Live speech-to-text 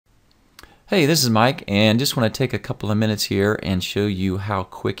Hey, this is Mike, and just want to take a couple of minutes here and show you how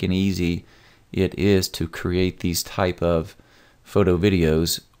quick and easy it is to create these type of photo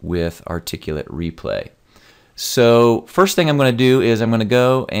videos with Articulate Replay. So first thing I'm going to do is I'm going to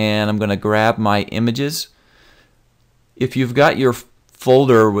go and I'm going to grab my images. If you've got your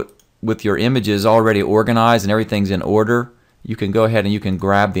folder with your images already organized and everything's in order, you can go ahead and you can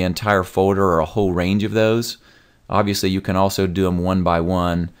grab the entire folder or a whole range of those. Obviously you can also do them one by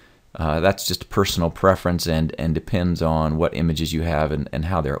one. That's just personal preference and depends on what images you have and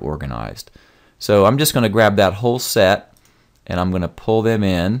how they're organized. So I'm just going to grab that whole set and I'm going to pull them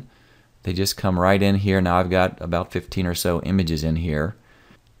in. They just come right in here. Now I've got about 15 or so images in here.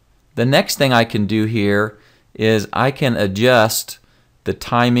 The next thing I can do here is I can adjust the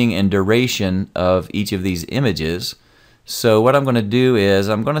timing and duration of each of these images. So what I'm going to do is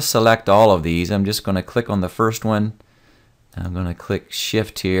I'm going to select all of these. I'm just going to click on the first one. I'm going to click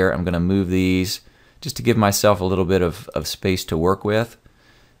shift here. I'm going to move these just to give myself a little bit of space to work with.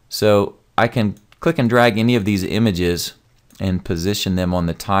 So I can click and drag any of these images and position them on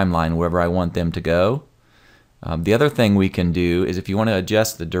the timeline wherever I want them to go. The other thing we can do is if you want to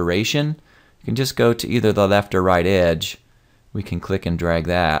adjust the duration, you can just go to either the left or right edge. We can click and drag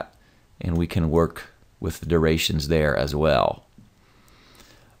that and we can work with the durations there as well.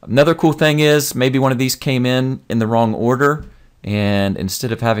 Another cool thing is maybe one of these came in the wrong order, and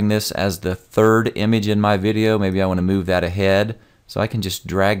instead of having this as the third image in my video, maybe I want to move that ahead. So I can just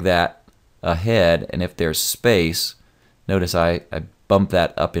drag that ahead, and if there's space, notice I bump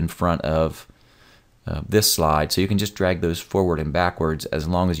that up in front of this slide. So you can just drag those forward and backwards as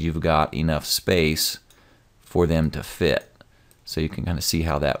long as you've got enough space for them to fit. So you can kind of see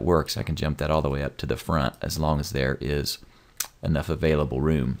how that works. I can jump that all the way up to the front as long as there is enough available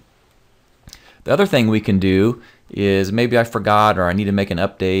room. The other thing we can do is maybe I forgot or I need to make an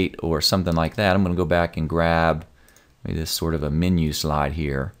update or something like that. I'm going to go back and grab maybe this sort of a menu slide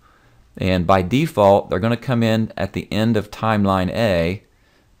here. And by default, they're going to come in at the end of timeline A,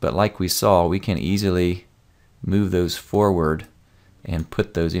 but like we saw, we can easily move those forward and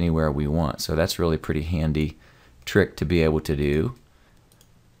put those anywhere we want. So that's really a pretty handy trick to be able to do.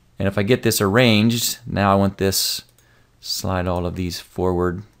 And if I get this arranged, now I want this, slide all of these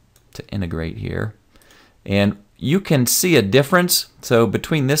forward to integrate here. And you can see a difference. So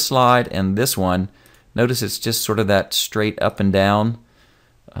between this slide and this one, notice it's just sort of that straight up and down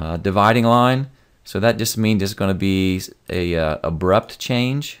dividing line. So that just means it's going to be a abrupt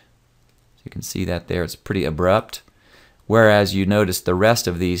change. So you can see that there, it's pretty abrupt. Whereas you notice the rest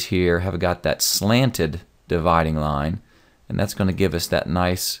of these here have got that slanted dividing line, and that's going to give us that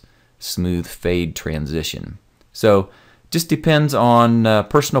nice smooth fade transition. So just depends on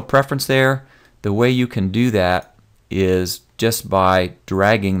personal preference there. The way you can do that is just by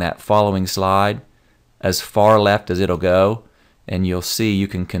dragging that following slide as far left as it'll go, and you'll see you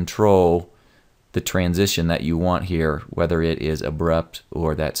can control the transition that you want here, whether it is abrupt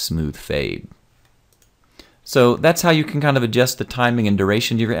or that smooth fade. So that's how you can kind of adjust the timing and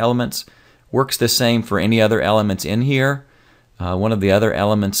duration of your elements. Works the same for any other elements in here. One of the other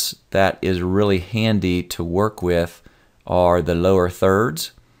elements that is really handy to work with are the lower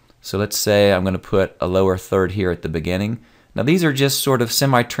thirds. So let's say I'm going to put a lower third here at the beginning. Now these are just sort of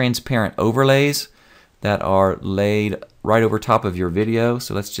semi-transparent overlays that are laid right over top of your video.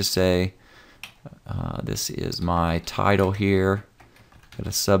 So let's just say this is my title here, got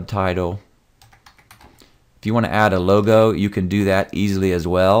a subtitle. If you want to add a logo, you can do that easily as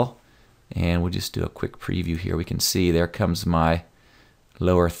well. And we'll just do a quick preview here. We can see there comes my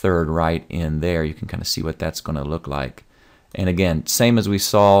lower third right in there. You can kind of see what that's going to look like. And again, same as we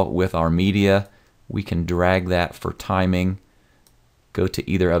saw with our media, we can drag that for timing, go to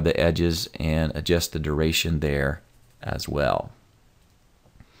either of the edges and adjust the duration there as well.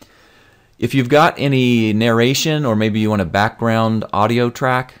 If you've got any narration or maybe you want a background audio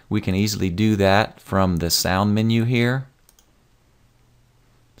track, we can easily do that from the sound menu here.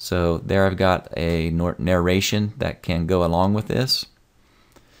 So there I've got a narration that can go along with this.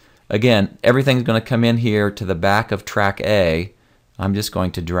 Again, everything's going to come in here to the back of track A. I'm just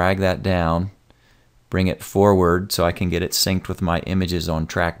going to drag that down, bring it forward so I can get it synced with my images on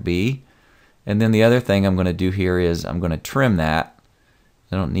track B. And then the other thing I'm going to do here is I'm going to trim that.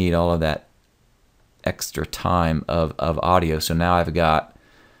 I don't need all of that extra time of audio. So now I've got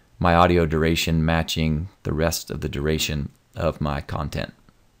my audio duration matching the rest of the duration of my content.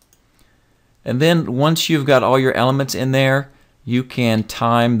 And then once you've got all your elements in there, you can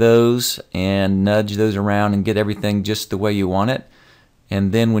time those and nudge those around and get everything just the way you want it.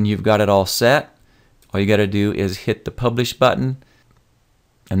 And then when you've got it all set, all you got to do is hit the publish button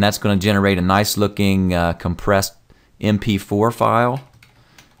and that's going to generate a nice looking compressed MP4 file,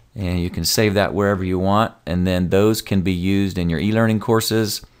 and you can save that wherever you want, and then those can be used in your e-learning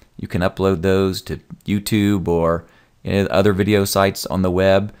courses. You can upload those to YouTube or other video sites on the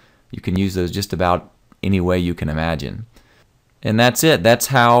web. You can use those just about any way you can imagine. And that's it. That's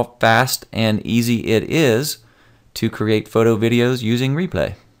how fast and easy it is to create photo videos using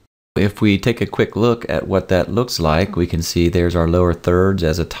Replay. If we take a quick look at what that looks like, we can see there's our lower thirds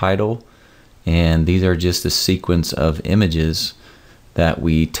as a title, and these are just a sequence of images that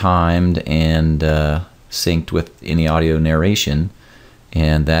we timed and synced with any audio narration,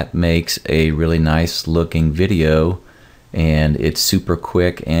 and that makes a really nice looking video, and it's super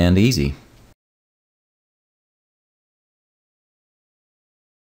quick and easy.